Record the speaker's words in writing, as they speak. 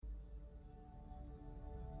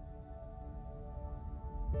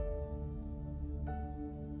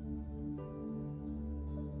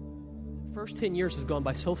first 10 years has gone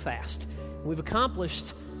by so fast. We've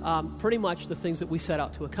accomplished pretty much the things that we set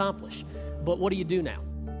out to accomplish. But what do you do now?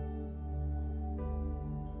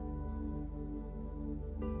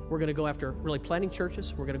 We're going to go after really planting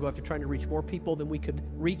churches. We're going to go after trying to reach more people than we could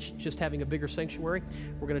reach just having a bigger sanctuary.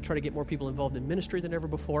 We're going to try to get more people involved in ministry than ever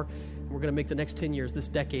before. And we're going to make the next 10 years, this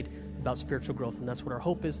decade, about spiritual growth. And that's what our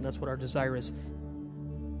hope is, and that's what our desire is.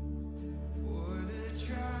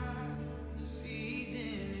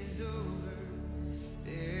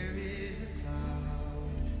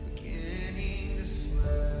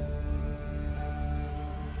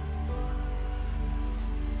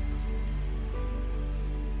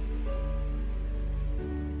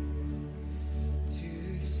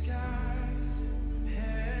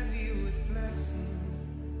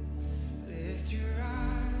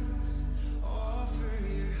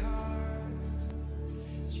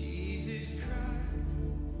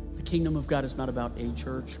 The kingdom of God is not about a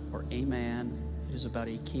church or a man. It is about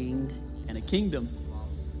a king and a kingdom.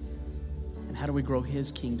 And how do we grow his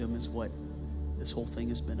kingdom is what this whole thing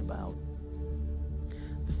has been about.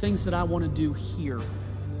 The things that I want to do here,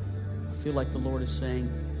 I feel like the Lord is saying,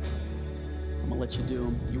 I'm going to let you do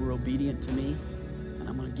them. You were obedient to me, and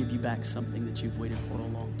I'm going to give you back something that you've waited for a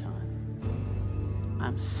long time.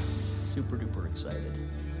 I'm super duper excited.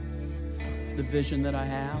 The vision that I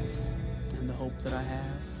have and the hope that I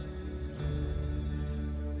have.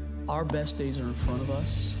 Our best days are in front of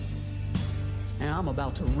us, and I'm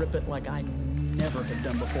about to rip it like I never have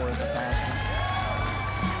done before as a pastor.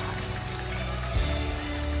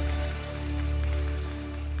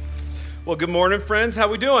 Well, good morning, friends. How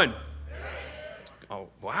we doing? Oh,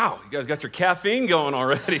 wow. You guys got your caffeine going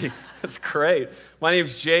already. That's great. My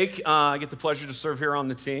name's Jake. I get the pleasure to serve here on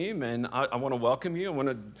the team, and I want to welcome you. I want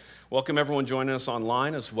to welcome everyone joining us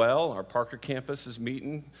online as well. Our Parker campus is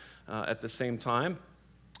meeting at the same time.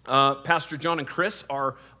 Pastor John and Chris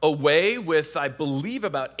are away with, I believe,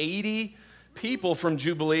 about 80 people from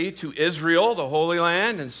Jubilee to Israel, the Holy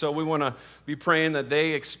Land, and so we want to be praying that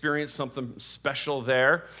they experience something special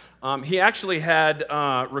there. He actually had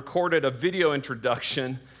recorded a video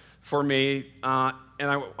introduction for me, and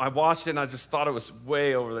I watched it, and I just thought it was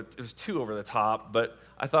it was too over the top, but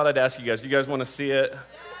I thought I'd ask you guys, do you guys want to see it? Yes.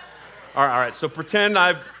 All right, so pretend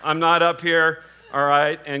I'm not up here, all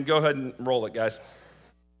right, and go ahead and roll it, guys.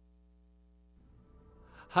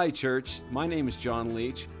 Hi, church. My name is John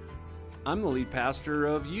Leach. I'm the lead pastor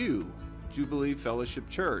of Jubilee Fellowship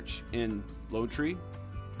Church in Lone Tree,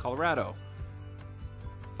 Colorado.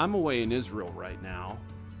 I'm away in Israel right now,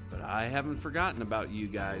 but I haven't forgotten about you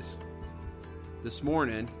guys. This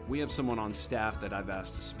morning, we have someone on staff that I've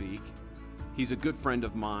asked to speak. He's a good friend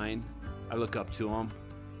of mine. I look up to him.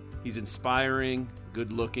 He's inspiring,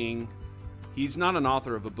 good-looking. He's not an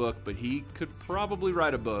author of a book, but he could probably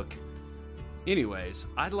write a book. Anyways,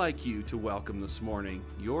 I'd like you to welcome this morning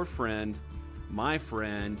your friend, my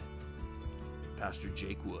friend, Pastor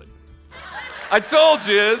Jake Wood. I told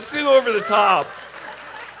you, it's too over the top.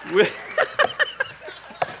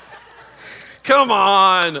 Come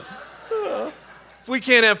on. We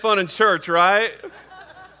can't have fun in church, right?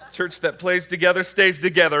 Church that plays together stays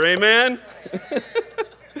together, amen?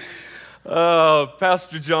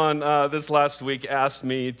 Pastor John, this last week asked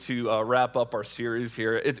me to wrap up our series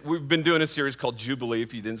here. We've been doing a series called Jubilee,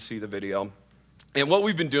 if you didn't see the video. And what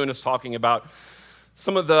we've been doing is talking about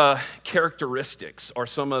some of the characteristics or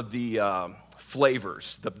some of the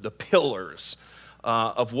flavors, the pillars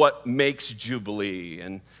of what makes Jubilee.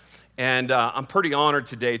 And I'm pretty honored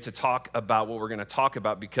today to talk about what we're going to talk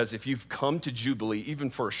about, because if you've come to Jubilee, even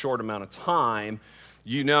for a short amount of time,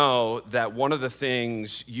 you know that one of the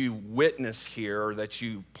things you witness here, or that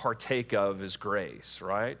you partake of, is grace,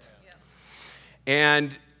 right? Yeah.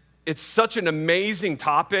 And it's such an amazing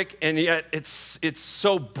topic, and yet it's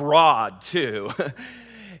so broad, too.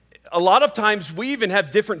 A lot of times we even have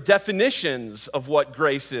different definitions of what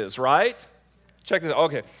grace is, right? Check this out.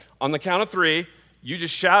 Okay, on the count of three, you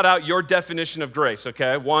just shout out your definition of grace,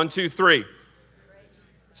 okay? 1, 2, 3.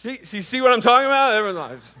 See what I'm talking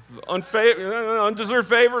about? Undeserved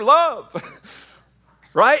favor, love.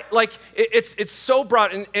 Right? Like, it's so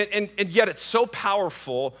broad, and yet it's so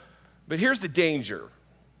powerful. But here's the danger.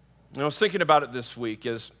 I was thinking about it this week,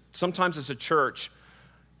 is sometimes as a church,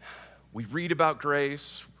 we read about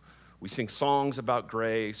grace, we sing songs about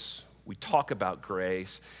grace, we talk about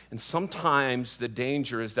grace, and sometimes the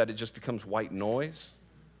danger is that it just becomes white noise.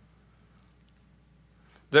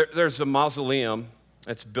 There's a mausoleum.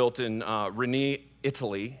 It's built in Reni,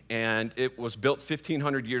 Italy, and it was built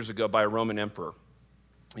 1,500 years ago by a Roman emperor.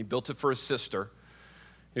 He built it for his sister.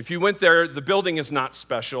 If you went there, the building is not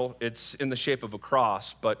special. It's in the shape of a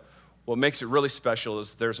cross, but what makes it really special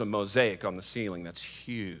is there's a mosaic on the ceiling that's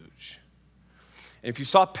huge. And if you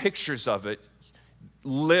saw pictures of it,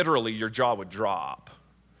 literally your jaw would drop.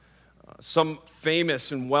 Some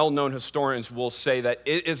famous and well-known historians will say that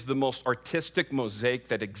it is the most artistic mosaic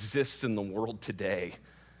that exists in the world today.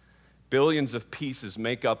 Billions of pieces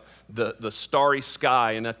make up the starry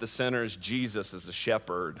sky, and at the center is Jesus as a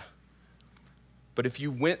shepherd. But if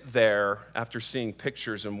you went there after seeing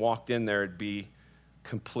pictures and walked in there, it'd be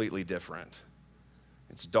completely different.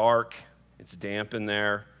 It's dark, it's damp in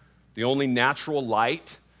there. The only natural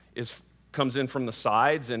light comes in from the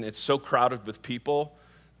sides, and it's so crowded with people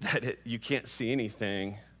that you can't see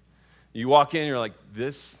anything. You walk in, you're like,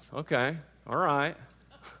 okay, all right.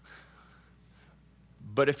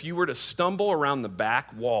 But if you were to stumble around the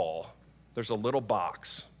back wall, there's a little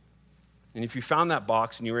box. And if you found that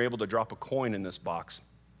box and you were able to drop a coin in this box,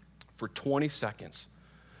 for 20 seconds,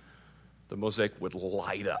 the mosaic would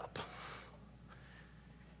light up.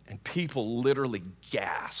 And people literally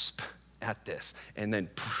gasp at this. And then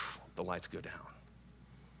poof, the lights go down.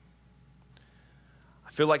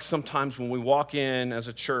 I feel like sometimes when we walk in as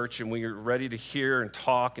a church and we are ready to hear and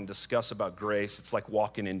talk and discuss about grace, it's like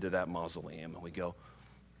walking into that mausoleum and we go,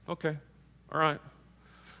 okay, all right,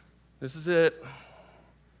 this is it.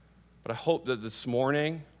 But I hope that this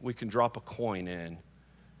morning we can drop a coin in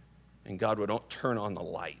and God would turn on the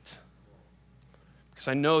light. Because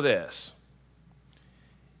I know this.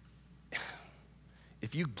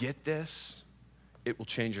 If you get this, it will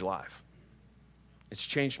change your life. It's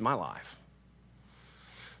changed my life.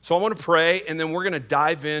 So I want to pray, and then we're going to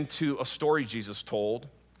dive into a story Jesus told,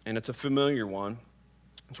 and it's a familiar one.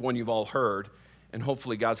 It's one you've all heard, and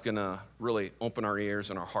hopefully God's going to really open our ears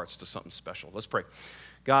and our hearts to something special. Let's pray.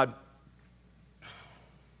 God,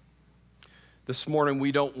 this morning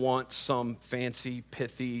we don't want some fancy,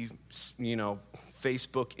 pithy,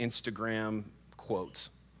 Facebook, Instagram quotes.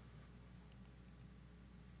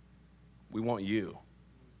 We want you.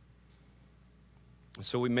 And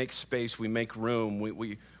so we make space, we make room,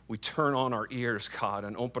 we turn on our ears, God,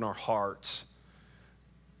 and open our hearts.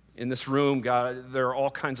 In this room, God, there are all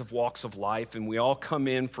kinds of walks of life, and we all come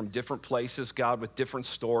in from different places, God, with different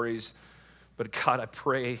stories. But God, I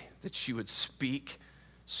pray that you would speak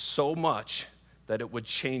so much that it would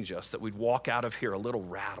change us, that we'd walk out of here a little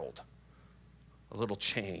rattled, a little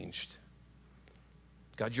changed.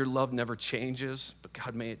 God, your love never changes, but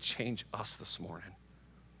God, may it change us this morning.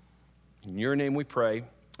 In your name we pray.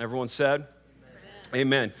 Everyone said? Amen.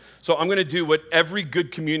 Amen. So I'm going to do what every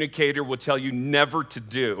good communicator will tell you never to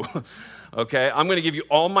do. Okay? I'm going to give you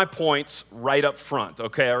all my points right up front,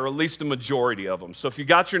 okay? Or at least a majority of them. So if you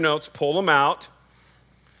got your notes, pull them out.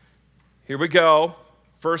 Here we go.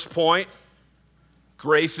 First point,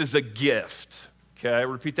 grace is a gift. Okay?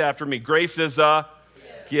 Repeat that after me. Grace is a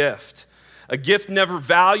gift. A gift never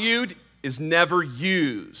valued is never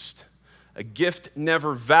used. A gift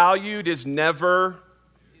never valued is never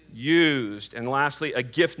used. And lastly, a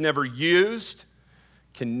gift never used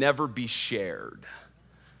can never be shared.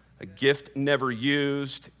 A gift never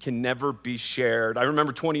used can never be shared. I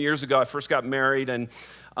remember 20 years ago, I first got married, and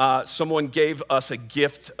someone gave us a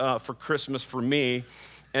gift for Christmas for me,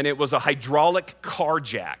 and it was a hydraulic car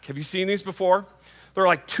jack. Have you seen these before? They're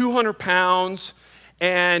like 200 pounds,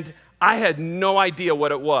 and I had no idea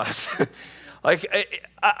what it was.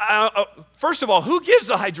 First of all, who gives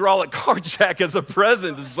a hydraulic car jack as a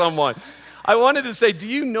present to someone? I wanted to say, do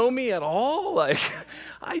you know me at all?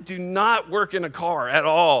 I do not work in a car at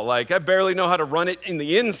all. I barely know how to run it in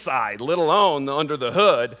the inside, let alone under the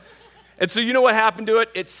hood. And so you know what happened to it?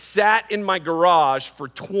 It sat in my garage for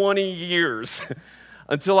 20 years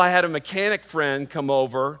until I had a mechanic friend come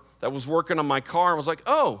over that was working on my car and was like,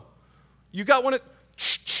 oh, you got one of...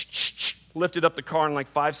 Lifted up the car in like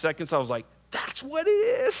 5 seconds. I was like, that's what it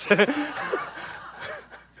is.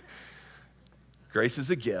 Grace is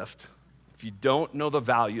a gift. If you don't know the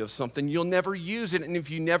value of something, you'll never use it. And if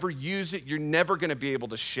you never use it, you're never going to be able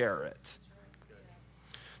to share it.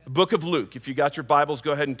 The book of Luke. If you got your Bibles,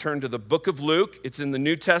 go ahead and turn to the book of Luke. It's in the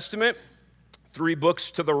New Testament. 3 books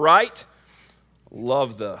to the right.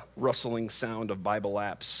 Love the rustling sound of Bible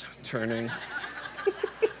apps turning.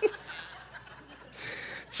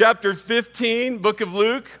 Chapter 15, book of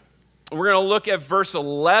Luke. We're going to look at verse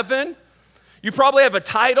 11. You probably have a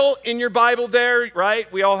title in your Bible there,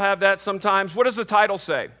 right? We all have that sometimes. What does the title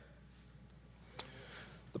say?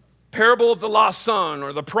 The parable of the lost son,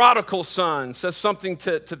 or the prodigal son, says something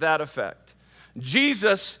to that effect.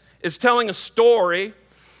 Jesus is telling a story,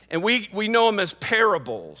 and we know them as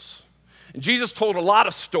parables. And Jesus told a lot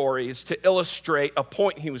of stories to illustrate a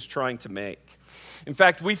point he was trying to make. In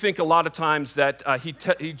fact, we think a lot of times that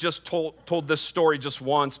he just told this story just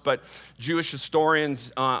once, but Jewish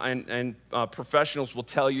historians and professionals will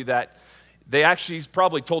tell you that he's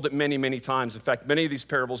probably told it many, many times. In fact, many of these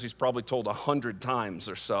parables he's probably told 100 times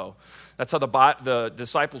or so. That's how the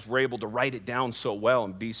disciples were able to write it down so well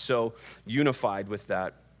and be so unified with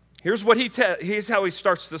that. Here's how he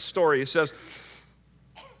starts this story. He says,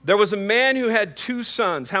 there was a man who had 2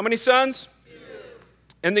 sons. How many sons? 2.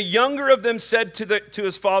 And the younger of them said to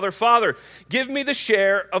his father, Father, give me the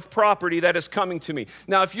share of property that is coming to me.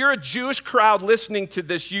 Now, if you're a Jewish crowd listening to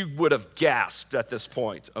this, you would have gasped at this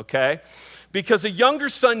point, okay? Because a younger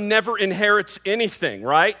son never inherits anything,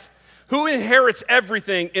 right? Who inherits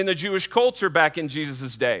everything in the Jewish culture back in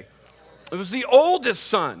Jesus' day? It was the oldest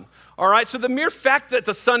son, all right? So the mere fact that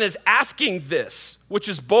the son is asking this, which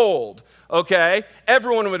is bold, okay,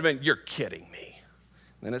 everyone would have been, you're kidding me.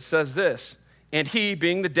 And it says this, and he,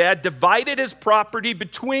 being the dad, divided his property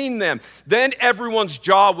between them. Then everyone's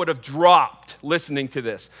jaw would have dropped listening to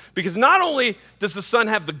this. Because not only does the son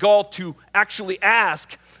have the gall to actually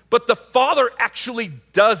ask, but the father actually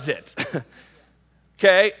does it,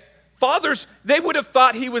 okay? Fathers, they would have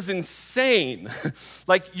thought he was insane.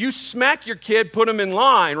 Like, you smack your kid, put him in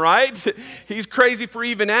line, right? He's crazy for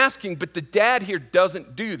even asking, but the dad here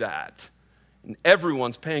doesn't do that. And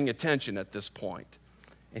everyone's paying attention at this point.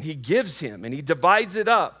 And he gives him, and he divides it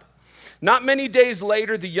up. Not many days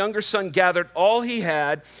later, the younger son gathered all he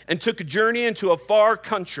had and took a journey into a far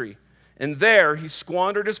country. And there he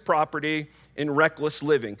squandered his property in reckless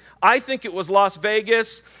living. I think it was Las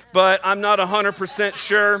Vegas, but I'm not 100%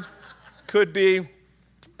 sure. Could be.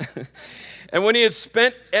 And when he had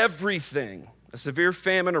spent everything, a severe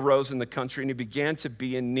famine arose in the country, and he began to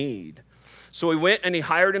be in need. So he went and he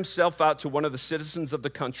hired himself out to one of the citizens of the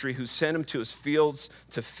country, who sent him to his fields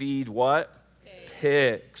to feed what?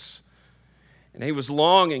 Pigs. And he was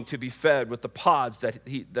longing to be fed with the pods that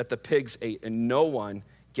the pigs ate, and no one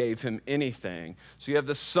gave him anything. So you have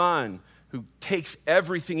the son who takes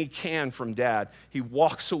everything he can from dad. He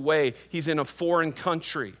walks away. He's in a foreign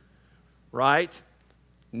country, right?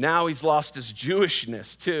 Now he's lost his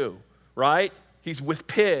Jewishness too, right? He's with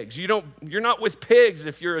pigs. You're not with pigs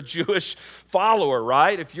if you're a Jewish follower,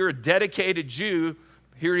 right? If you're a dedicated Jew,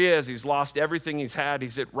 here he is. He's lost everything he's had.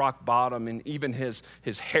 He's at rock bottom, and even his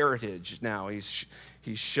heritage now he's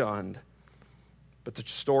shunned. But the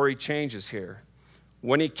story changes here.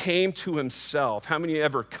 When he came to himself, how many of you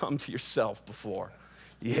ever come to yourself before?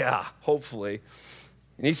 Yeah, hopefully.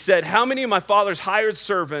 And he said, how many of my father's hired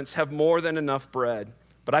servants have more than enough bread?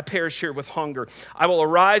 But I perish here with hunger. I will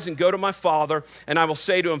arise and go to my father, and I will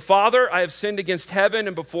say to him, Father, I have sinned against heaven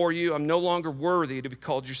and before you. I'm no longer worthy to be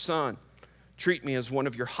called your son. Treat me as one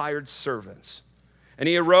of your hired servants. And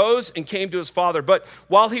he arose and came to his father. But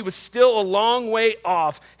while he was still a long way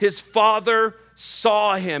off, his father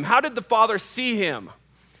saw him. How did the father see him?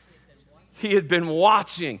 He had been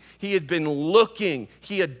watching. He had been looking.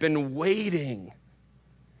 He had been waiting.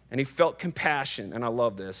 And he felt compassion, and I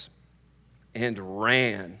love this, and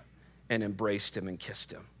ran and embraced him and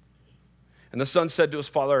kissed him. And the son said to his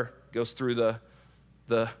father, goes through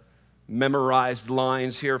the memorized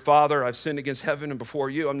lines here, Father, I've sinned against heaven and before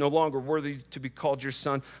you. I'm no longer worthy to be called your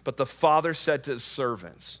son. But the father said to his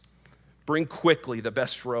servants, bring quickly the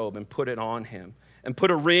best robe and put it on him, and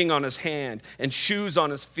put a ring on his hand and shoes on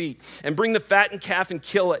his feet, and bring the fattened calf and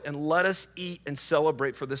kill it, and let us eat and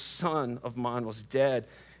celebrate, for this son of mine was dead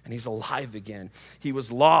and he's alive again. He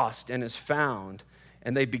was lost and is found.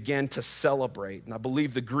 And they began to celebrate. And I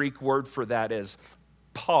believe the Greek word for that is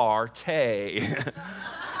partay.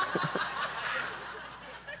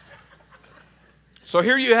 So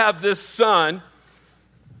here you have this son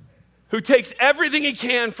who takes everything he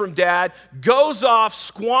can from dad, goes off,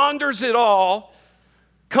 squanders it all,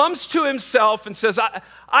 comes to himself and says,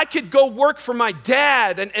 I could go work for my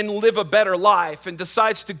dad and live a better life, and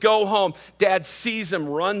decides to go home. Dad sees him,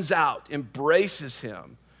 runs out, embraces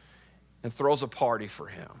him, and throws a party for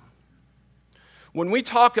him. When we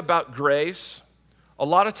talk about grace, a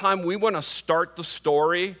lot of time we want to start the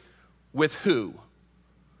story with who?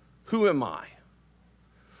 Who am I?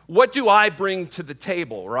 What do I bring to the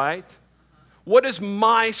table, right? What is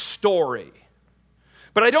my story?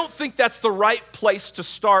 But I don't think that's the right place to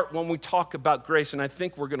start when we talk about grace, and I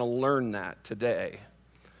think we're going to learn that today.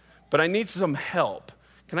 But I need some help.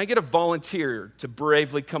 Can I get a volunteer to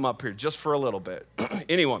bravely come up here just for a little bit?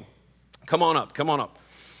 Anyone? Come on up, come on up.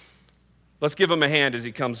 Let's give him a hand as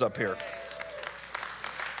he comes up here.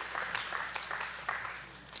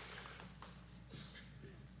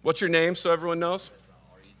 What's your name so everyone knows?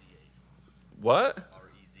 Reza, R-E-Z-A. What?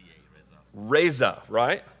 R-E-Z-A, Reza. Reza,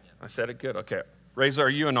 right? Yeah. I said it good? Okay. Reza, are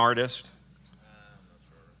you an artist?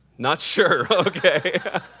 Not sure. Okay.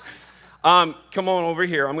 Come on over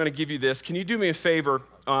here. I'm going to give you this. Can you do me a favor?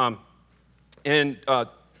 And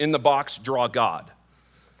in the box, draw God.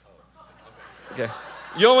 Okay.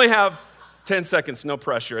 You only have 10 seconds, no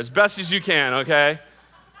pressure. As best as you can, okay?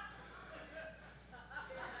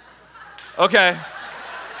 Okay.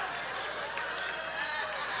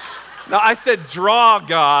 Now, I said draw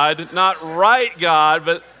God, not write God,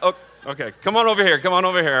 but okay. Come on over here. Come on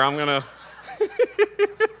over here. I'm going to...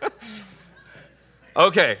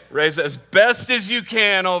 Okay, raise as best as you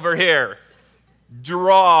can over here.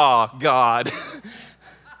 Draw God.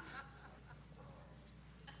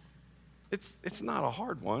 It's not a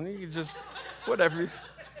hard one. You can just, whatever.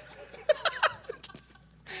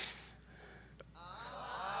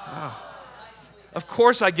 Oh. Of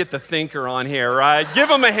course I get the thinker on here, right? Give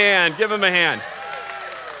him a hand. Give him a hand.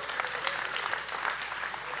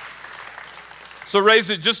 So,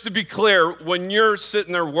 Reza, just to be clear, when you're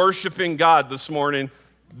sitting there worshiping God this morning,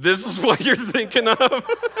 this is what you're thinking of?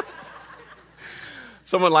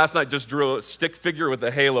 Someone last night just drew a stick figure with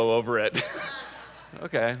a halo over it.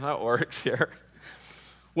 Okay, that works here.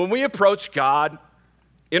 When we approach God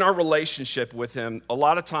in our relationship with Him, a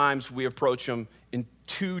lot of times we approach Him in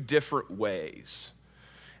two different ways.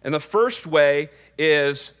 And the first way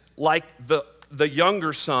is like the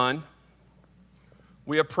younger son.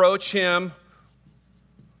 We approach Him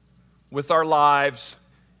with our lives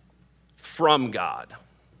from God.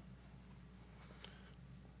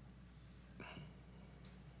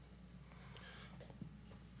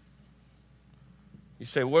 You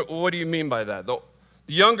say, what do you mean by that? The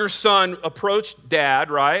younger son approached dad,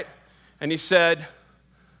 right? And he said,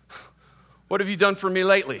 what have you done for me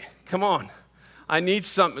lately? Come on. I need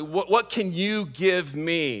something. What can you give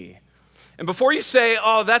me? And before you say,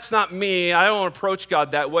 oh, that's not me, I don't approach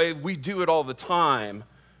God that way, we do it all the time.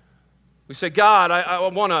 We say, God, I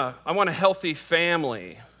want a healthy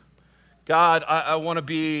family. God, I want to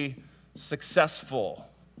be successful.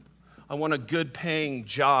 I want a good paying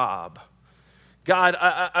job. God,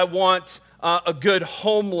 I want a good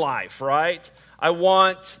home life, right? I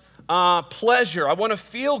want pleasure. I want to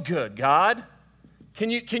feel good, God. Can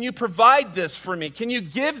you provide this for me? Can you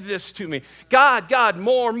give this to me? God,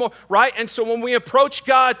 more, right? And so when we approach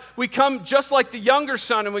God, we come just like the younger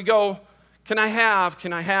son and we go, can I have?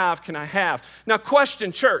 Now,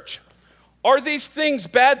 question, church, are these things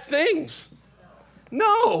bad things?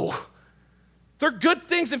 No. They're good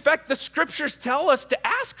things. In fact, the scriptures tell us to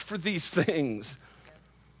ask for these things.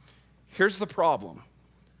 Here's the problem,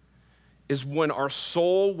 is when our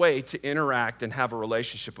sole way to interact and have a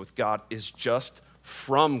relationship with God is just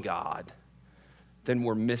from God, then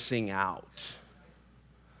we're missing out.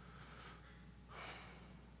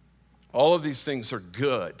 All of these things are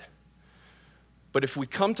good. But if we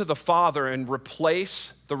come to the Father and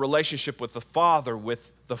replace the relationship with the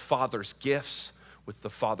Father's gifts, with the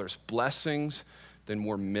Father's blessings, then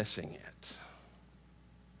we're missing it.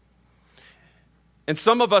 And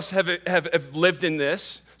some of us have lived in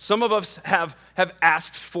this. Some of us have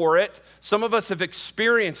asked for it. Some of us have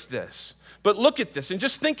experienced this. But look at this and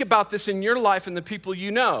just think about this in your life and the people you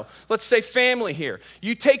know. Let's say family here.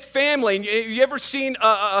 You take family, and you ever seen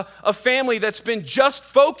a family that's been just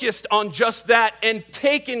focused on just that and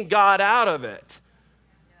taken God out of it?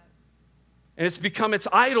 And it's become its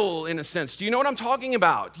idol in a sense. Do you know what I'm talking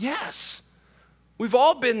about? Yes. We've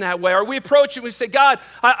all been that way. Or we approach it and we say, God,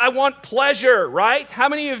 I want pleasure, right? How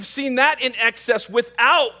many have seen that in excess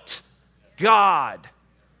without God?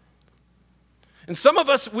 And some of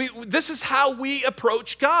us, this is how we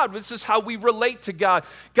approach God. This is how we relate to God.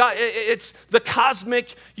 God, it's the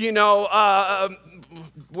cosmic, what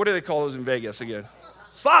do they call those in Vegas again?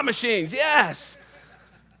 Slot machines, yes.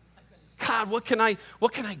 God, what can I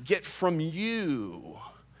get from you?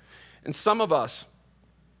 And some of us,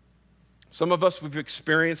 we've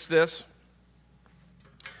experienced this,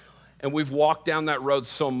 and we've walked down that road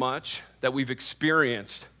so much that we've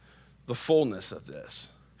experienced the fullness of this.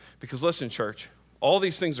 Because listen, church, all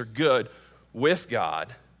these things are good with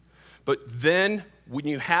God, but then when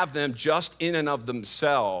you have them just in and of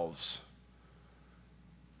themselves,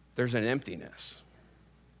 there's an emptiness.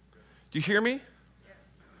 Do you hear me?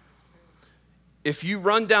 If you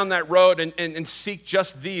run down that road and seek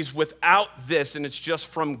just these without this, and it's just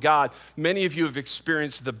from God, many of you have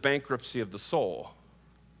experienced the bankruptcy of the soul.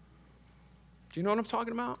 Do you know what I'm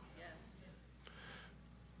talking about?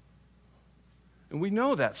 And we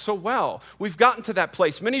know that so well. We've gotten to that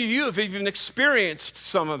place. Many of you have even experienced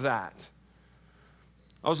some of that.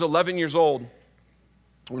 I was 11 years old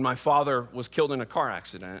when my father was killed in a car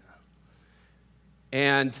accident.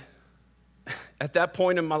 And at that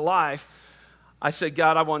point in my life, I said,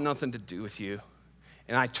 God, I want nothing to do with you.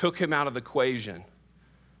 And I took him out of the equation,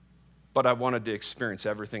 but I wanted to experience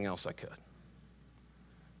everything else I could.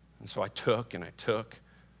 And so I took.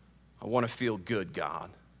 I want to feel good, God.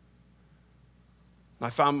 And I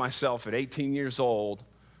found myself at 18 years old,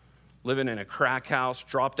 living in a crack house,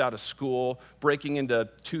 dropped out of school, breaking into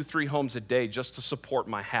 2-3 homes a day just to support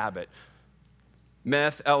my habit.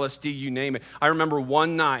 Meth, LSD, you name it. I remember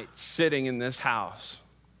one night sitting in this house,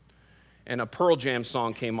 and a Pearl Jam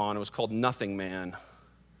song came on. It was called Nothing Man.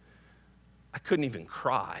 I couldn't even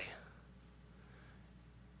cry.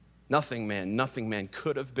 Nothing Man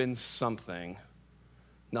could have been something.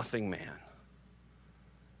 Nothing Man.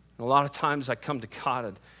 And a lot of times I come to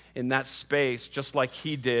God in that space just like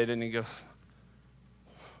he did, and he goes,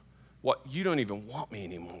 what, you don't even want me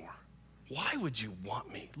anymore. Why would you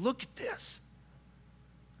want me? Look at this.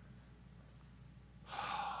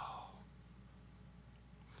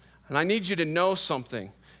 And I need you to know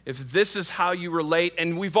something. If this is how you relate,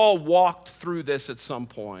 and we've all walked through this at some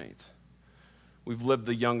point, we've lived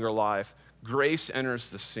the younger life, grace enters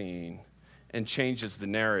the scene and changes the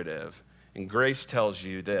narrative. And grace tells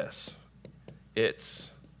you this: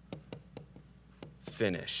 it's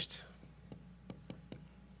finished.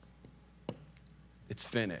 It's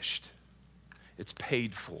finished. It's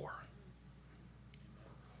paid for.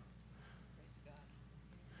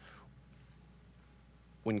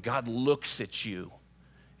 When God looks at you,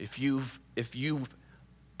 if you've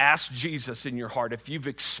asked Jesus in your heart, if you've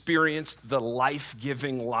experienced the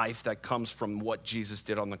life-giving life that comes from what Jesus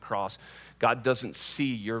did on the cross, God doesn't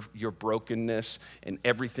see your brokenness and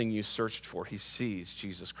everything you searched for. He sees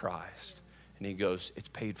Jesus Christ. And he goes, it's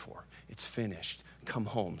paid for. It's finished. Come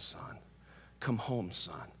home, son. Come home,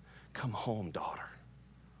 son. Come home, daughter.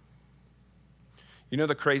 You know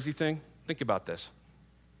the crazy thing? Think about this.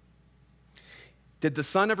 Did the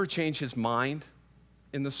son ever change his mind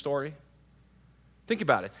in the story? Think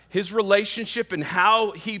about it. His relationship and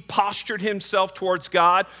how he postured himself towards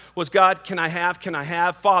God was, God, can I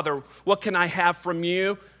have? Father, what can I have from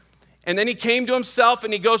you? And then he came to himself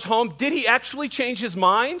and he goes home. Did he actually change his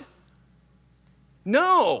mind?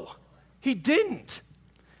 No, he didn't.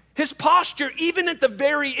 His posture, even at the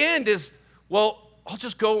very end, is, well, I'll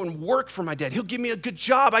just go and work for my dad. He'll give me a good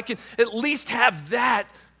job. I can at least have that.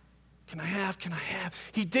 Can I have?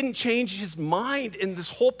 He didn't change his mind in this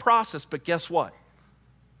whole process, but guess what?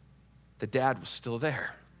 The dad was still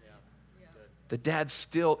there. The dad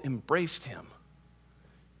still embraced him,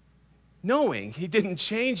 knowing he didn't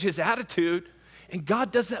change his attitude. And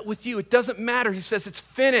God does that with you. It doesn't matter. He says, it's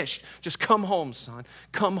finished. Just come home, son.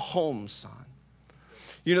 Come home, son.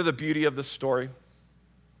 You know the beauty of this story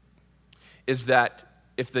is that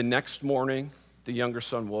if the next morning the younger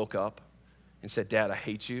son woke up and said, Dad, I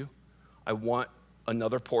hate you. I want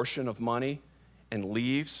another portion of money, and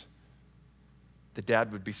leaves, the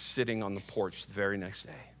dad would be sitting on the porch the very next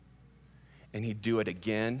day. And he'd do it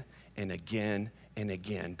again and again and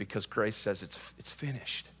again, because grace says it's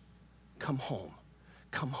finished. Come home.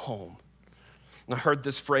 Come home. And I heard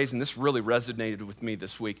this phrase, and this really resonated with me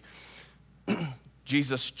this week.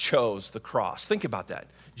 Jesus chose the cross. Think about that.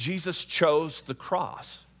 Jesus chose the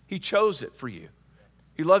cross. He chose it for you.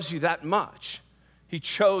 He loves you that much. He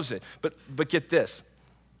chose it. But get this.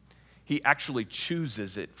 He actually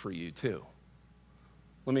chooses it for you too.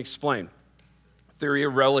 Let me explain. Theory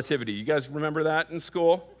of relativity. You guys remember that in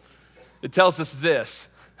school? It tells us this,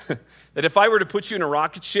 that if I were to put you in a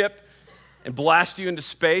rocket ship and blast you into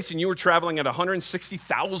space and you were traveling at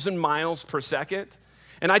 160,000 miles per second,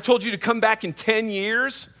 and I told you to come back in 10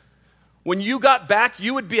 years, when you got back,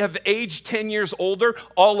 you would have aged 10 years older.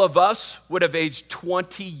 All of us would have aged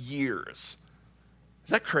 20 years. Is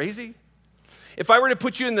that crazy? If I were to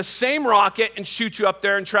put you in the same rocket and shoot you up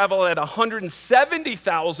there and travel at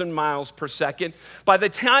 170,000 miles per second, by the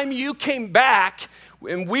time you came back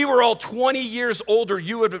and we were all 20 years older,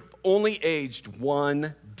 you would have only aged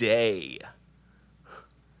 1 day.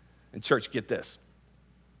 And church, get this.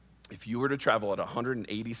 If you were to travel at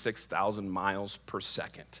 186,000 miles per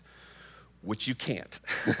second, which you can't.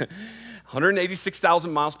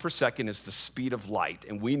 186,000 miles per second is the speed of light.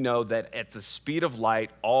 And we know that at the speed of light,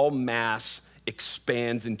 all mass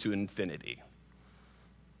expands into infinity.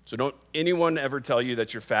 So don't anyone ever tell you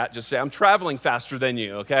that you're fat. Just say, I'm traveling faster than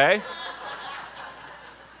you, okay?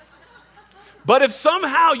 But if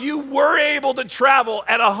somehow you were able to travel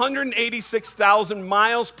at 186,000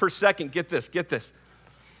 miles per second, get this.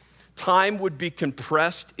 Time would be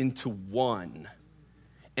compressed into one.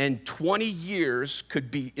 And 20 years could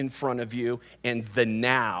be in front of you, and the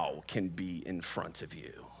now can be in front of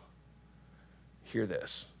you. Hear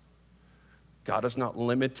this. God is not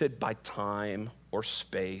limited by time or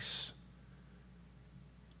space.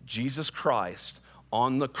 Jesus Christ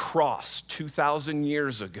on the cross 2,000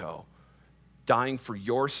 years ago, dying for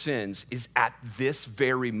your sins, is at this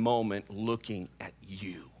very moment looking at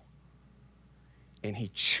you. And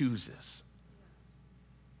he chooses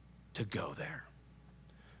to go there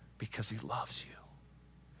because he loves you.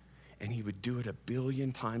 And he would do it 1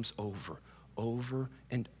 billion times over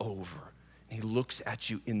and over. And he looks at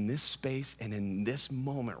you in this space and in this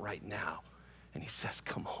moment right now. And he says,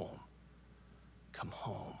 come home, come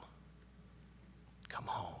home, come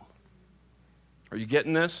home. Are you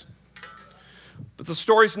getting this? But the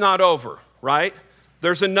story's not over, right?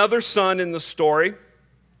 There's another son in the story,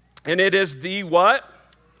 and it is the what?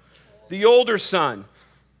 The older son.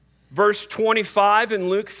 Verse 25 in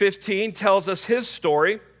Luke 15 tells us his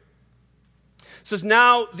story. It says,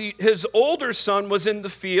 now his older son was in the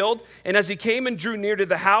field, and as he came and drew near to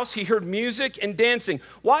the house, he heard music and dancing.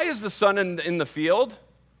 Why is the son in the field?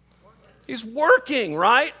 He's working,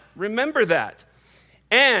 right? Remember that.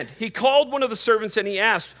 And he called one of the servants and he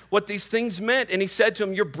asked what these things meant. And he said to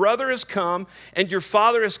him, your brother has come and your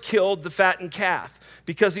father has killed the fattened calf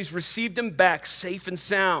because he's received him back safe and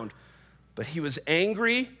sound. But he was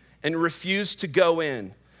angry and refused to go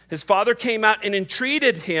in. His father came out and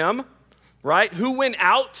entreated him, right? Who went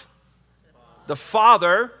out? The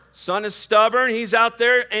father. Son is stubborn. He's out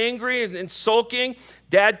there angry and sulking.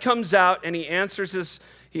 Dad comes out and he answers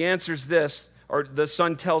this, or the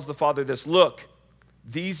son tells the father this, look,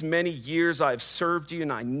 these many years I've served you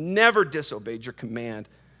and I never disobeyed your command.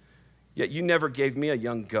 Yet you never gave me a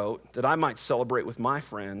young goat that I might celebrate with my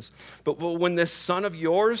friends. But when this son of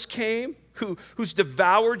yours came, who's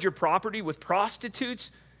devoured your property with prostitutes,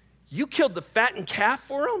 you killed the fattened calf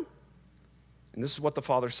for him? And this is what the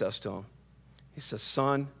father says to him. He says,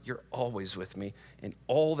 son, you're always with me, and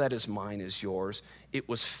all that is mine is yours. It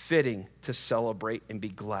was fitting to celebrate and be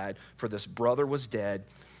glad, for this brother was dead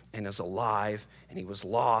and is alive, and he was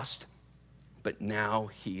lost, but now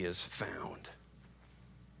he is found.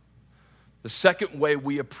 The second way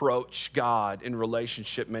we approach God in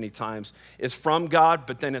relationship many times is from God,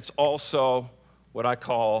 but then it's also what I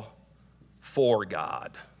call for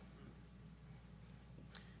God.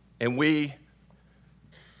 And we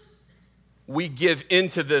give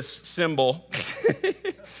into this symbol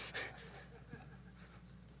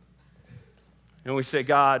and we say,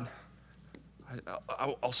 God,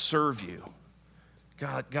 I'll serve you.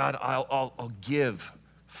 God, I'll give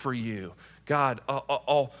for you. God,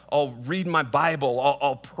 I'll read my Bible.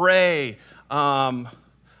 I'll pray.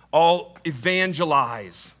 I'll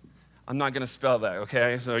evangelize. I'm not going to spell that,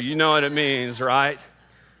 okay? So you know what it means, right?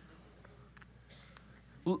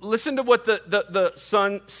 Listen to what the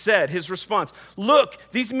son said, his response. Look,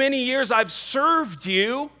 these many years I've served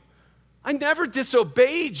you. I never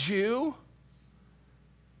disobeyed you.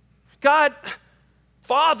 God,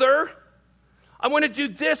 Father, I want to do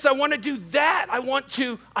this, I want to do that,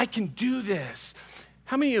 I can do this.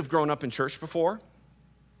 How many of you have grown up in church before?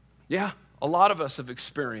 Yeah, a lot of us have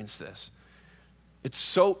experienced this. It's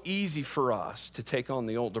so easy for us to take on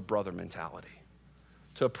the older brother mentality,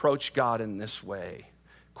 to approach God in this way.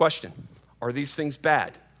 Question, are these things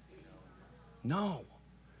bad? No,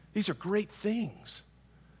 these are great things.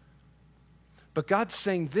 But God's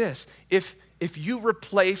saying this, if you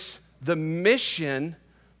replace the mission,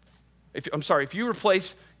 if you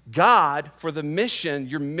replace God for the mission,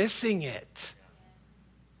 you're missing it.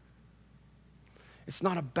 It's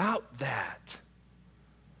not about that.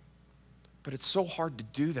 But it's so hard to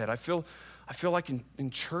do that. I feel like in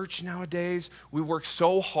church nowadays, we work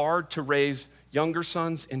so hard to raise younger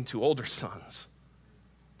sons into older sons.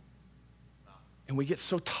 And we get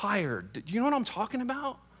so tired. Do you know what I'm talking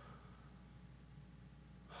about?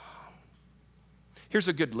 Here's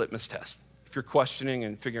a good litmus test. If you're questioning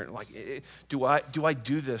and figuring, like, do I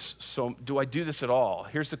do this? So do I do this at all?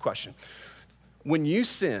 Here's the question. When you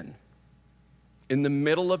sin, in the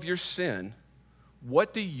middle of your sin,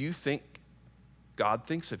 what do you think God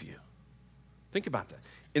thinks of you? Think about that.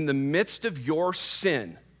 In the midst of your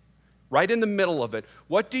sin, right in the middle of it,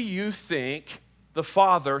 what do you think the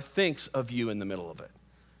Father thinks of you in the middle of it?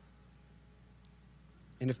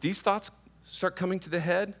 And if these thoughts start coming to the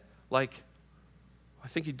head, like, I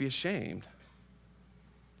think you'd be ashamed.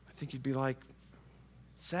 I think you'd be like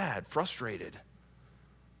sad, frustrated.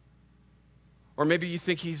 Or maybe you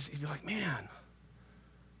think he'd be like, man,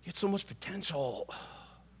 you had so much potential.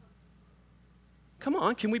 Come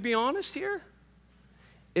on, can we be honest here?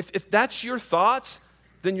 If that's your thoughts,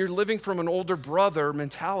 then you're living from an older brother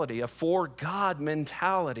mentality, a for God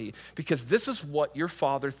mentality, because this is what your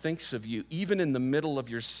Father thinks of you. Even in the middle of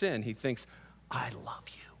your sin, he thinks, I love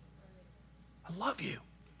you. I love you.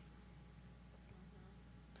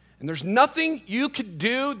 And there's nothing you could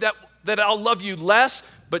do that I'll love you less,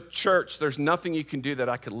 but church, there's nothing you can do that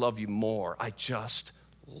I could love you more. I just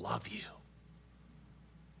love you.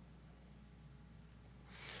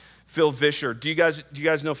 Phil Vischer. Do you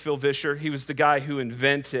guys know Phil Vischer? He was the guy who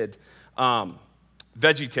invented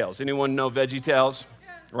VeggieTales. Anyone know VeggieTales?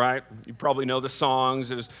 Right? You probably know the songs.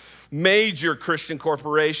 It was major Christian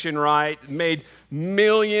corporation, right? Made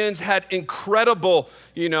millions, had incredible,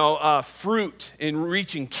 fruit in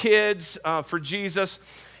reaching kids for Jesus.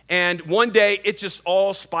 And one day it just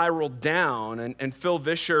all spiraled down. And Phil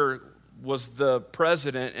Vischer was the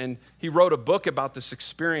president, and he wrote a book about this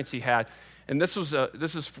experience he had. And this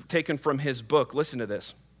is taken from his book. Listen to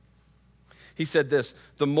this. He said this: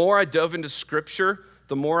 the more I dove into Scripture,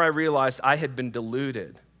 the more I realized I had been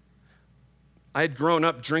deluded. I had grown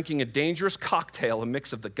up drinking a dangerous cocktail, a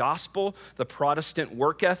mix of the gospel, the Protestant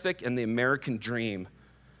work ethic, and the American dream.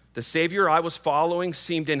 The Savior I was following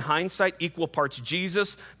seemed in hindsight equal parts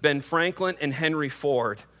Jesus, Ben Franklin, and Henry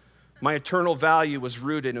Ford. My eternal value was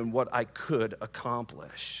rooted in what I could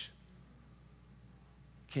accomplish.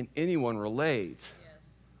 Can anyone relate? Yes.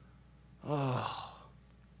 Oh.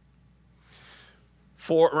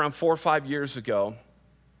 Around 4 or 5 years ago,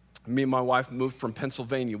 me and my wife moved from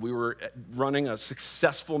Pennsylvania. We were running a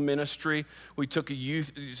successful ministry. We took a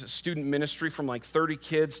student ministry from like 30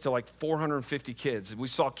 kids to like 450 kids. We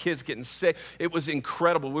saw kids getting sick. It was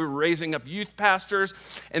incredible. We were raising up youth pastors,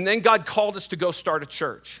 and then God called us to go start a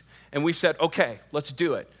church. And we said, okay, let's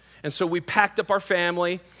do it. And so we packed up our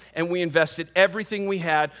family and we invested everything we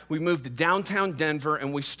had. We moved to downtown Denver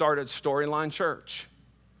and we started Storyline Church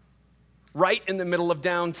right in the middle of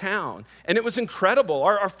downtown. And it was incredible.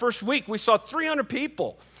 Our first week, we saw 300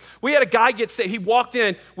 people. We had a guy get saved. He walked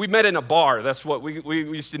in. We met in a bar. That's what we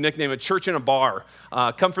used to nickname a church in a bar.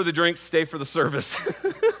 Come for the drinks, stay for the service.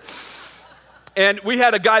 And we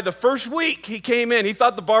had a guy the first week, he came in, he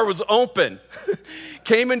thought the bar was open.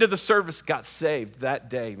 Came into the service, got saved that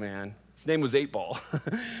day, man. His name was 8 Ball.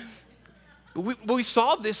 we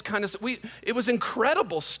saw this kind of stuff. It was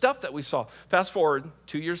incredible stuff that we saw. Fast forward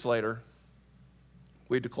 2 years later,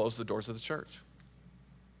 we had to close the doors of the church.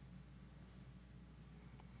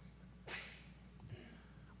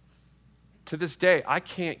 To this day, I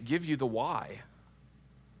can't give you the why.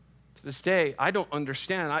 To this day, I don't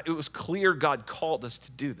understand. It was clear God called us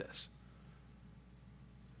to do this.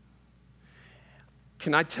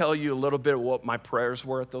 Can I tell you a little bit of what my prayers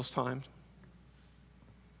were at those times?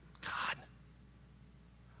 God,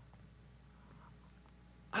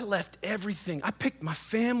 I left everything. I picked my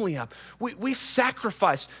family up. We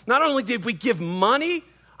sacrificed. Not only did we give money,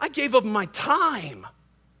 I gave up my time.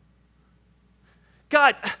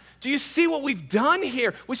 God, do you see what we've done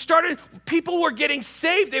here? People were getting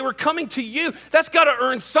saved. They were coming to you. That's got to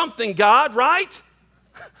earn something, God, right?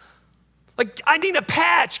 Like, I need a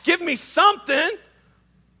patch. Give me something.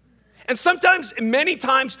 And many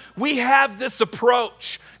times, we have this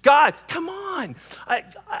approach. God, come on.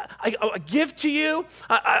 I give to you.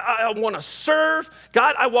 I want to serve.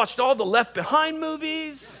 God, I watched all the Left Behind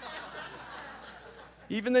movies.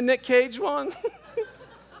 Even the Nick Cage one.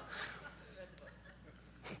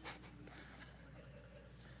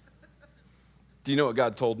 Do you know what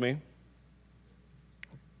God told me?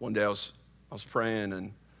 One day I was praying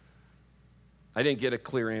and I didn't get a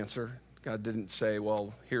clear answer. God didn't say,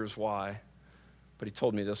 well, here's why. But he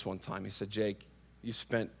told me this one time. He said, Jake, you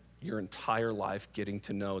spent your entire life getting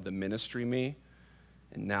to know the ministry me,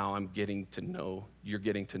 and now you're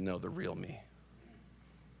getting to know the real me.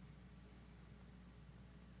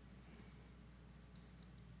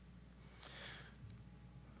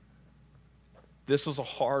 This is a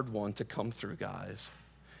hard one to come through, guys.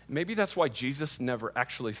 Maybe that's why Jesus never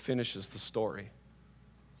actually finishes the story.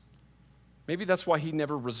 Maybe that's why he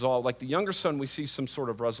never resolved. Like the younger son, we see some sort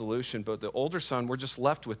of resolution, but the older son, we're just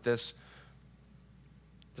left with this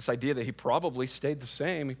idea that he probably stayed the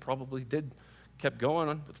same. He probably kept going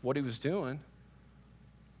on with what he was doing.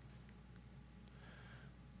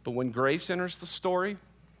 But when grace enters the story,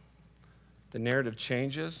 the narrative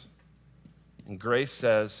changes, and grace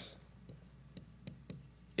says,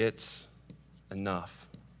 it's enough.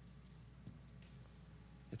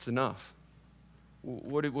 It's enough.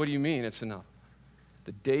 What do you mean it's enough?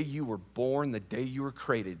 The day you were born, the day you were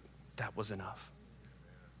created, that was enough.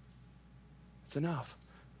 It's enough.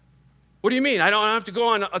 What do you mean? I don't have to go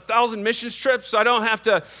on 1,000 missions trips. I don't have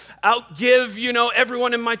to outgive,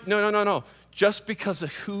 everyone in my... No. Just because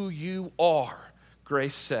of who you are,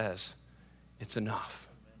 grace says it's enough.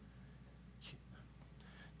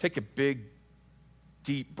 Take a big,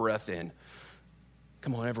 deep breath in.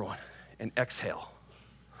 Come on, everyone, and exhale.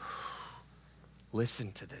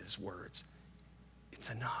 Listen to these words. It's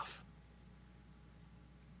enough.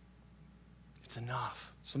 It's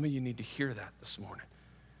enough. Some of you need to hear that this morning.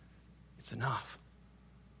 It's enough.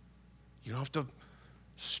 You don't have to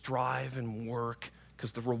strive and work,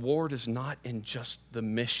 because the reward is not in just the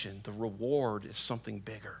mission. The reward is something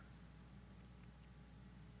bigger.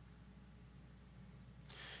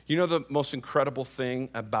 You know the most incredible thing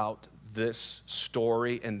about this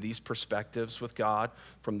story and these perspectives with God,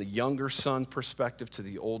 from the younger son perspective to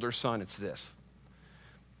the older son, it's this.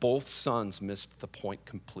 Both sons missed the point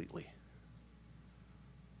completely.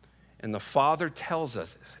 And the father tells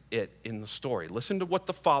us it in the story. Listen to what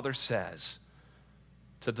the father says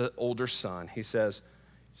to the older son. He says,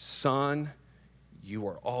 "Son, you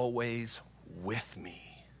are always with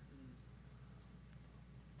me.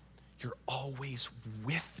 You're always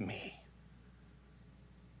with me.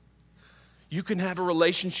 You can have a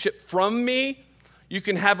relationship from me. You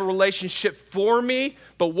can have a relationship for me.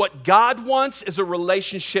 But what God wants is a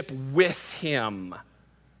relationship with him."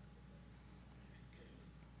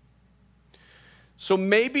 So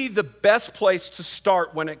maybe the best place to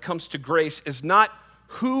start when it comes to grace is not,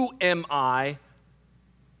 who am I?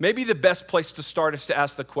 Maybe the best place to start is to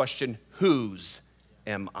ask the question, whose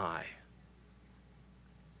am I?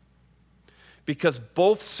 Because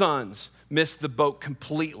both sons missed the boat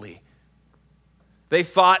completely. They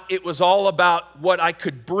thought it was all about what I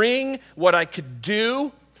could bring, what I could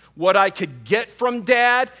do, what I could get from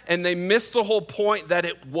Dad, and they missed the whole point that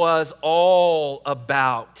it was all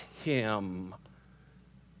about him.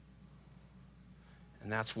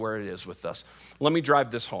 And that's where it is with us. Let me drive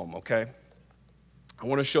this home, okay? I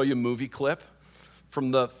want to show you a movie clip from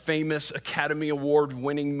the famous Academy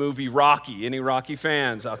Award-winning movie Rocky. Any Rocky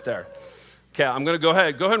fans out there? Okay, I'm going to go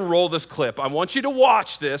ahead and roll this clip. I want you to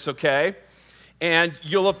watch this, okay? And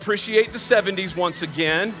you'll appreciate the 70s once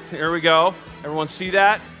again. Here we go. Everyone see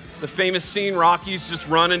that? The famous scene, Rocky's just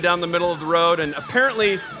running down the middle of the road, and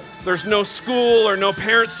apparently there's no school or no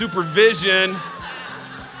parent supervision.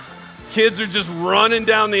 Kids are just running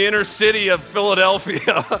down the inner city of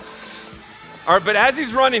Philadelphia. All right, but as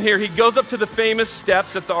he's running here, he goes up to the famous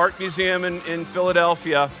steps at the Art Museum in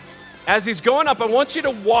Philadelphia. As he's going up, I want you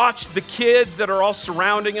to watch the kids that are all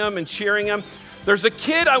surrounding him and cheering him. There's a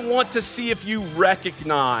kid I want to see if you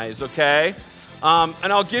recognize, okay?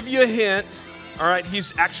 And I'll give you a hint. All right,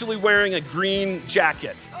 he's actually wearing a green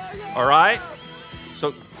jacket, all right?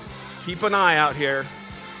 So keep an eye out here.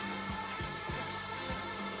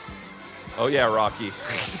 Oh yeah, Rocky.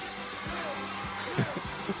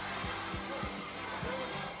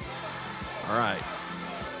 All right.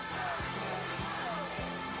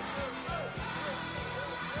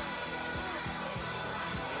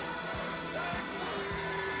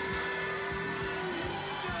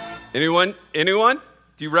 Anyone?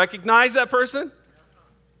 Do you recognize that person?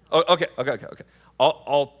 Oh, okay.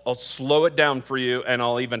 I'll slow it down for you, and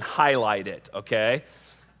I'll even highlight it, okay?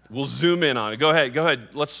 We'll zoom in on it. Go ahead.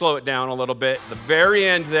 Let's slow it down a little bit. The very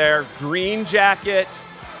end there, green jacket.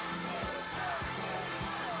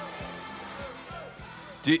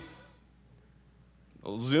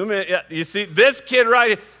 We'll zoom in. Yeah, you see this kid right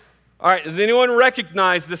here. All right, does anyone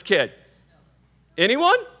recognize this kid?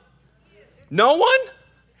 Anyone? No one?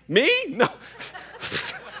 Me? No.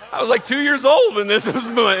 I was like 2 years old when this was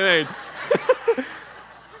made.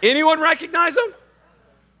 Anyone recognize him?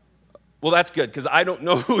 Well, that's good, because I don't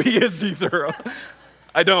know who he is either.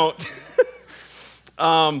 I don't.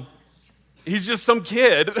 He's just some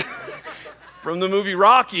kid from the movie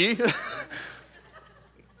Rocky.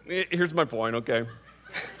 Here's my point, okay?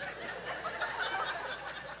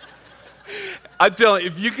 I'm telling you,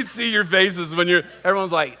 if you could see your faces when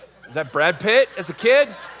everyone's like, is that Brad Pitt as a kid?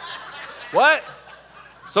 What?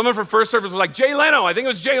 Someone from First Service was like, Jay Leno. I think it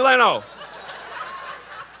was Jay Leno.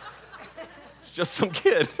 It's just some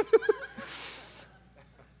kid.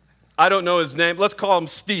 I don't know his name. Let's call him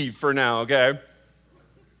Steve for now, okay?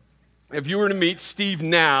 If you were to meet Steve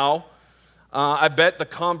now, I bet the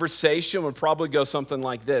conversation would probably go something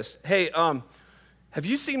like this. Hey, have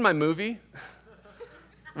you seen my movie?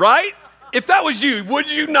 Right? If that was you, would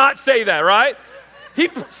you not say that, right?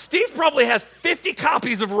 Steve probably has 50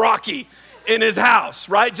 copies of Rocky in his house,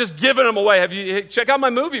 right? Just giving them away. Hey, check out my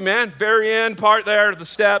movie, man. Very end part there, the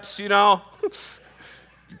steps, you know.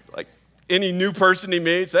 Like any new person he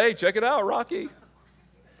meets, hey, check it out, Rocky.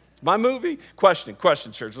 It's my movie. Question,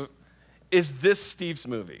 church. Is this Steve's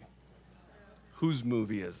movie? Whose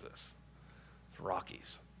movie is this? It's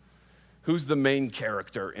Rocky's. Who's the main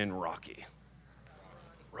character in Rocky?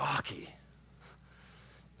 Rocky.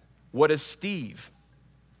 What is Steve?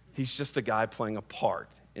 He's just a guy playing a part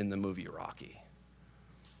in the movie Rocky.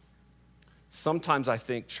 Sometimes I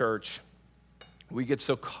think, church, we get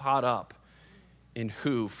so caught up in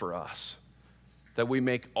who for us that we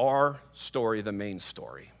make our story the main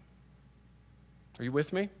story. Are you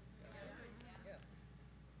with me?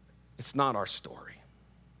 It's not our story.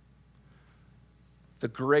 The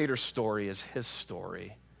greater story is his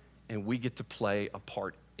story, and we get to play a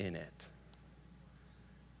part in it.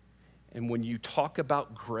 And when you talk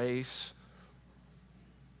about grace,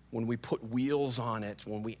 when we put wheels on it,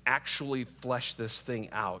 when we actually flesh this thing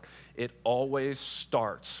out, it always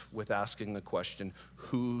starts with asking the question,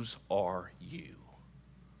 whose are you?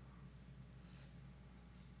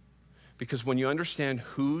 Because when you understand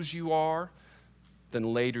whose you are,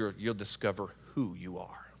 then later you'll discover who you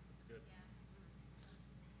are.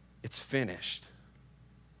 It's finished.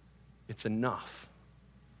 It's enough.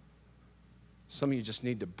 Some of you just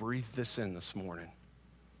need to breathe this in this morning.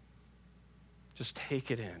 Just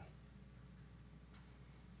take it in.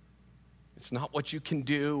 It's not what you can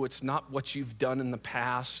do. It's not what you've done in the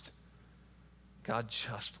past. God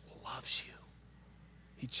just loves you.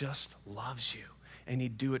 He just loves you. And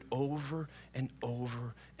he'd do it over and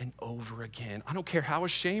over and over again. I don't care how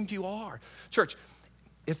ashamed you are. Church,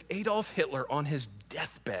 if Adolf Hitler on his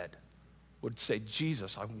deathbed would say,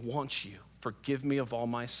 Jesus, I want you. Forgive me of all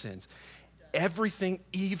my sins. Everything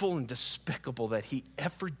evil and despicable that he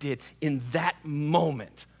ever did in that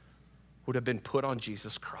moment would have been put on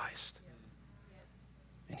Jesus Christ.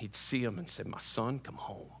 And he'd see him and say, my son, come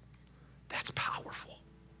home. That's powerful.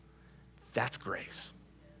 That's grace.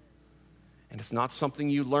 And it's not something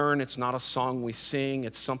you learn. It's not a song we sing.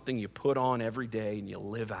 It's something you put on every day and you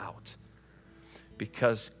live out.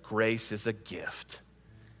 Because grace is a gift.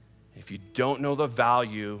 If you don't know the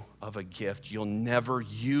value of a gift, you'll never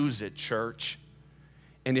use it, church.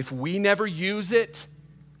 And if we never use it,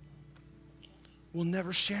 we'll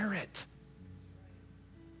never share it.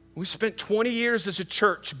 We spent 20 years as a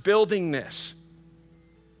church building this.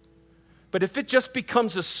 But if it just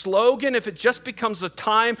becomes a slogan, if it just becomes a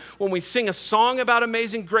time when we sing a song about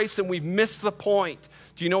amazing grace, then we've missed the point.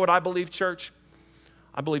 Do you know what I believe, church?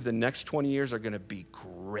 I believe the next 20 years are going to be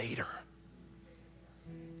greater.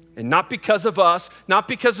 And not because of us, not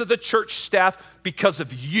because of the church staff, because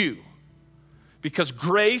of you. Because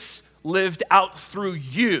grace lived out through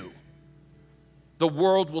you. The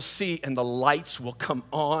world will see and the lights will come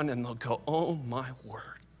on and they'll go, oh my word.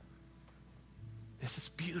 This is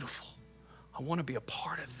beautiful. I want to be a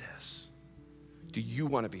part of this. Do you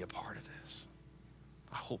want to be a part of this?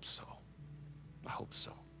 I hope so. I hope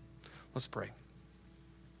so. Let's pray.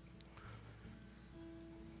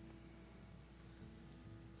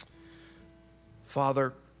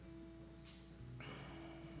 Father,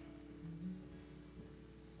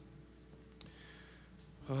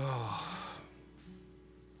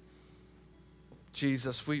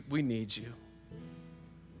 Jesus, we need you.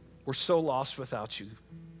 We're so lost without you.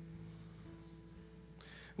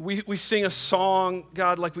 We sing a song,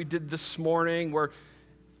 God, like we did this morning, where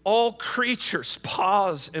all creatures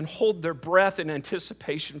pause and hold their breath in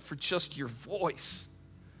anticipation for just your voice.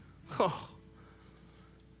 Oh,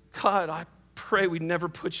 God, I pray we never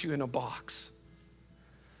put you in a box.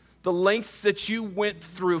 The lengths that you went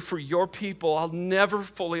through for your people, I'll never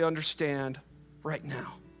fully understand right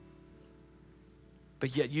now.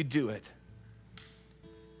 But yet you do it.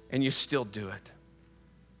 And you still do it.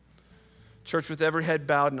 Church, with every head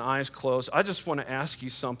bowed and eyes closed, I just want to ask you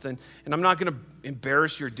something. And I'm not going to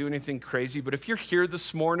embarrass you or do anything crazy, but if you're here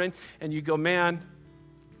this morning and you go, man,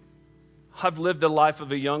 I've lived the life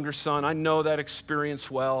of a younger son. I know that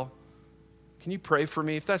experience well. Can you pray for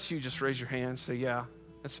me? If that's you, just raise your hand. Say, yeah,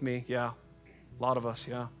 that's me. Yeah, a lot of us,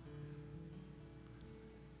 yeah.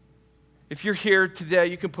 If you're here today,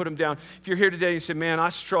 you can put them down. If you're here today and you say, man, I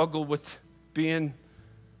struggle with being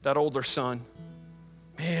that older son.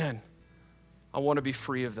 Man, I want to be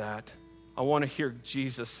free of that. I want to hear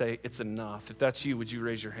Jesus say, it's enough. If that's you, would you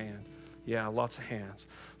raise your hand? Yeah, lots of hands.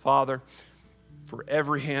 Father, for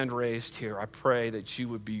every hand raised here, I pray that you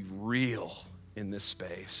would be real in this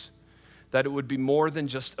space. That it would be more than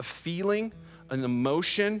just a feeling, an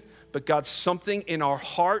emotion, but God, something in our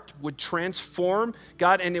heart would transform,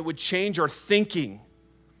 God, and it would change our thinking.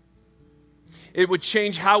 It would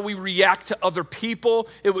change how we react to other people.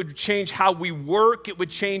 It would change how we work. It would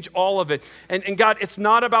change all of it. And God, it's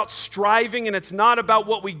not about striving and it's not about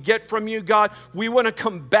what we get from you, God. We want to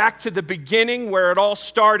come back to the beginning where it all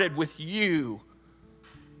started with you.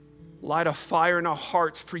 Light a fire in our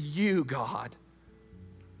hearts for you, God.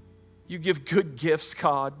 You give good gifts,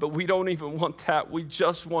 God, but we don't even want that. We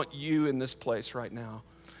just want you in this place right now.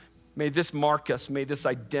 May this mark us. May this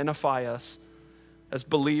identify us as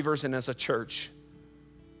believers and as a church.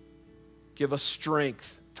 Give us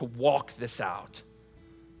strength to walk this out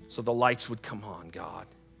so the lights would come on, God.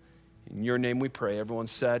 In your name we pray. Everyone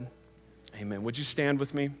said, amen. Would you stand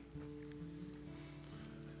with me?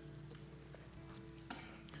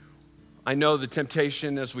 I know the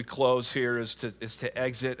temptation as we close here is to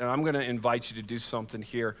exit, and I'm going to invite you to do something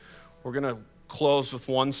here. We're going to close with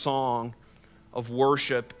one song of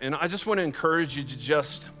worship, and I just want to encourage you to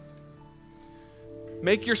just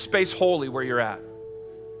make your space holy where you're at.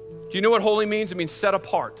 Do you know what holy means? It means set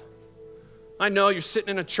apart. I know you're sitting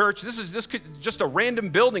in a church. This could just a random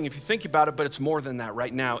building if you think about it, but it's more than that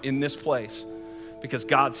right now in this place because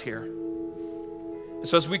God's here. And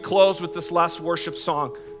so as we close with this last worship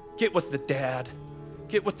song, get with the Dad,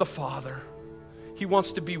 get with the Father. He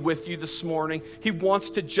wants to be with you this morning. He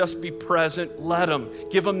wants to just be present. Let him.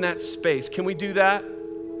 Give him that space. Can we do that?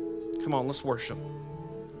 Come on, let's worship.